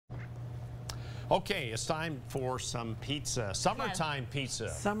Okay, it's time for some pizza. Summertime pizza.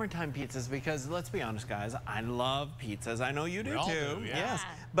 Summertime pizzas, because let's be honest, guys, I love pizzas. I know you do too. Yeah. Yes,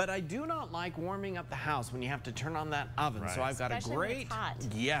 but I do not like warming up the house when you have to turn on that oven. Right. So I've got Especially a great, when it's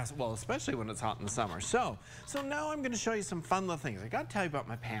hot. yes, well, especially when it's hot in the summer. So now I'm going to show you some fun little things. I got to tell you about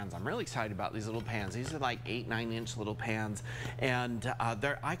my pans. I'm really excited about these little pans. These are like 8-9 inch little pans, and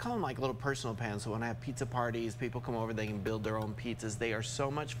I call them like little personal pans. So when I have pizza parties, people come over, they can build their own pizzas. They are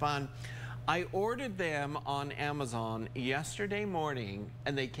so much fun. I ordered them on Amazon yesterday morning,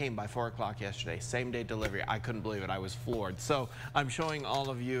 and they came by 4 o'clock yesterday. Same day delivery. I couldn't believe it. I was floored. So I'm showing all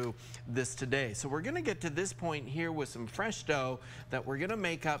of you this today. So we're going to get to this point here with some fresh dough that we're going to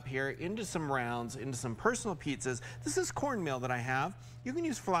make up here into some rounds, into some personal pizzas. This is cornmeal that I have. You can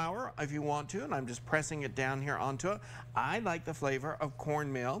use flour if you want to, and I'm just pressing it down here onto it. I like the flavor of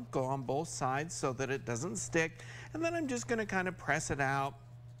cornmeal. Go on both sides so that it doesn't stick. And then I'm just going to kind of press it out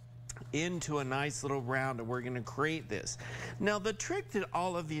into a nice little round, and we're going to create this. Now the trick to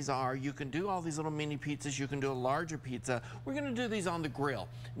all of these are, you can do all these little mini pizzas, you can do a larger pizza. We're going to do these on the grill.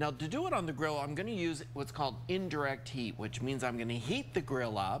 Now to do it on the grill, I'm going to use what's called indirect heat, which means I'm going to heat the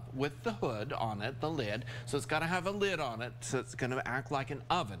grill up with the hood on it, the lid. So it's got to have a lid on it, so it's going to act like an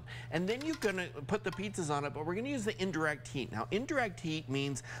oven. And then you're going to put the pizzas on it, but we're going to use the indirect heat. Now indirect heat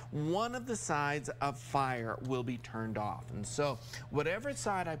means one of the sides of fire will be turned off. And so whatever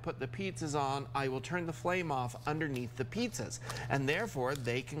side I put the pizzas on, I will turn the flame off underneath the pizzas, and therefore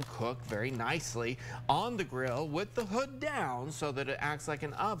they can cook very nicely on the grill with the hood down so that it acts like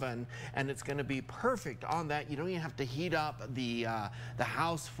an oven, and it's going to be perfect on that. You don't even have to heat up the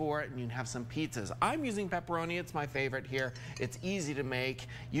house for it, and you can have some pizzas. I'm using pepperoni. It's my favorite here. It's easy to make.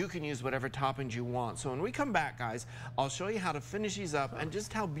 You can use whatever toppings you want. So when we come back, guys, I'll show you how to finish these up and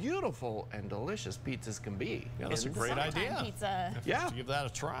just how beautiful and delicious pizzas can be. Yeah, that's a great idea. Pizza. Yeah. Give that a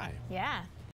try. Yeah.